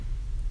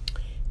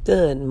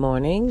Good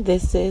morning.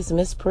 This is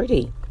Miss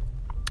Pretty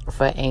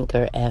for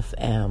Anchor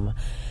FM.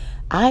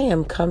 I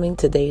am coming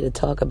today to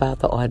talk about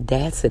the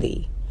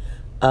audacity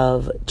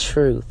of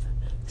truth.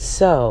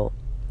 So,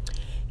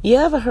 you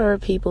ever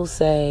heard people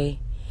say,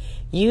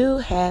 you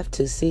have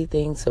to see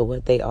things for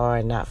what they are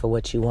and not for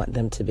what you want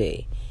them to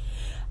be?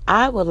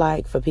 I would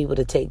like for people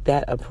to take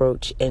that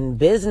approach in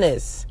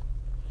business.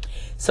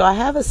 So I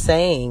have a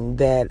saying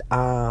that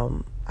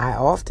I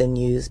often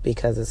use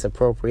because it's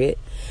appropriate.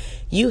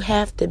 You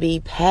have to be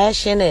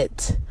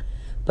passionate,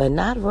 but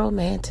not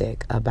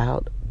romantic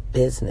about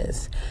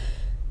business.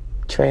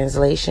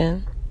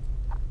 Translation: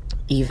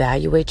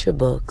 evaluate your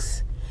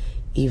books.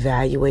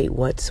 Evaluate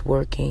what's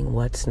working,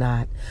 what's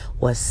not,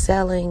 what's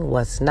selling,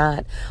 what's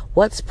not,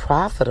 what's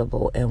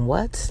profitable, and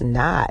what's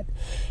not.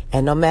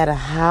 And no matter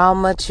how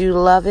much you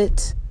love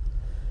it,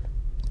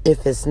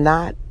 if it's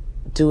not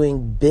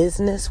doing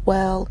business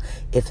well,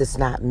 if it's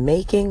not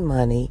making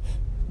money,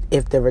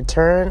 if the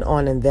return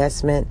on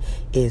investment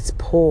is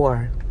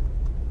poor,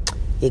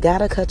 you got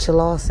to cut your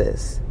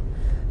losses.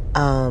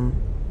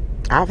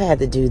 I've had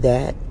to do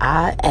that.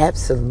 I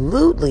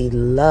absolutely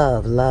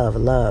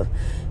love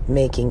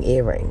making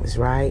earrings,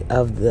 right?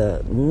 Of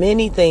the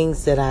many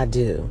things that I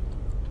do,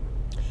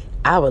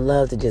 I would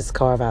love to just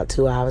carve out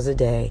 2 hours a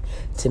day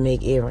to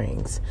make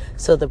earrings.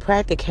 So the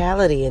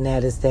practicality in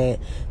that is that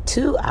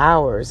 2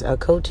 hours, a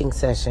coaching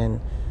session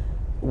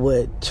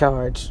would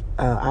charge,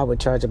 I would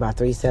charge about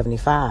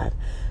 $375.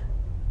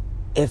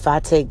 If I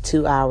take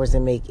 2 hours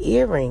and make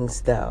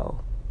earrings, though,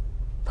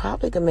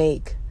 probably could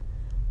make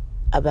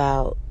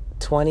about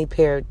 20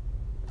 pair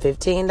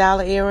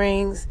 $15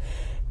 earrings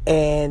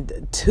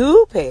and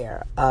 2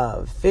 pair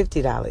of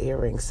 $50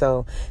 earrings.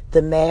 So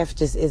the math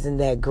just isn't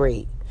that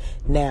great.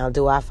 Now,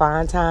 do I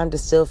find time to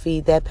still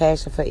feed that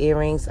passion for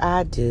earrings?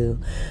 I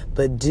do.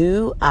 But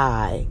do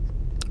I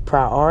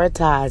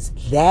prioritize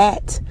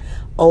that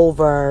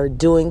over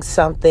doing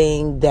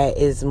something that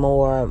is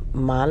more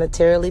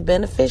monetarily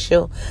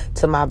beneficial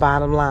to my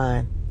bottom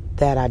line?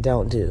 That I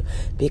don't do,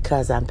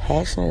 because I'm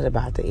passionate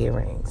about the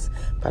earrings,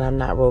 but I'm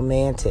not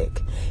romantic.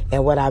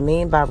 And what I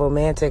mean by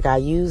romantic, I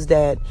use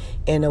that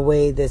in a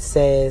way that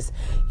says,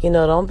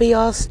 don't be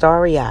all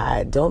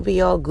starry-eyed, don't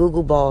be all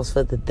Google balls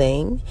for the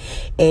thing,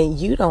 and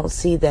you don't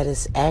see that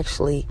it's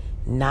actually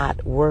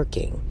not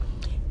working.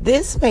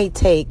 This may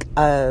take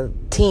a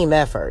team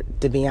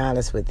effort, to be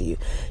honest with you.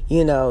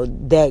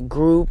 That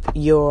group,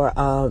 your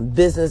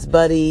business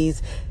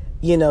buddies,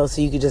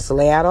 so you can just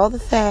lay out all the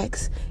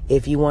facts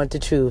if you want the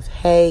truth.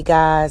 Hey,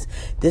 guys,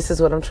 this is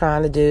what I'm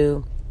trying to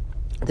do.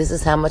 This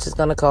is how much it's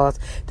going to cost.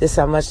 This is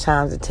how much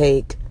time to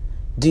take.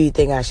 Do you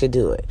think I should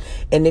do it?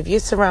 And if you're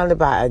surrounded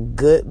by a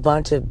good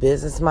bunch of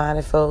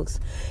business-minded folks,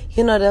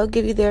 they'll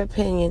give you their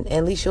opinion.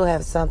 At least you'll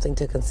have something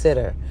to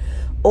consider.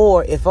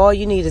 Or if all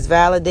you need is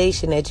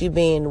validation that you're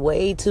being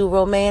way too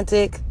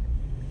romantic,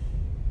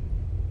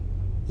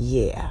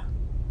 yeah,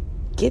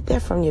 get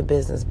that from your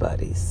business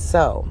buddies.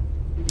 So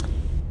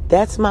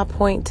that's my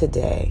point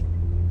today.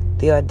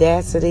 The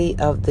audacity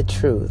of the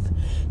truth.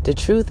 The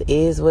truth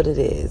is what it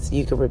is.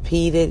 You can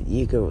repeat it.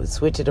 You can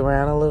switch it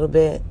around a little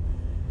bit.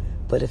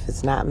 But if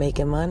it's not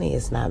making money,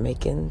 it's not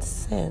making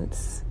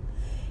sense.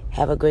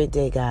 Have a great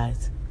day,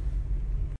 guys.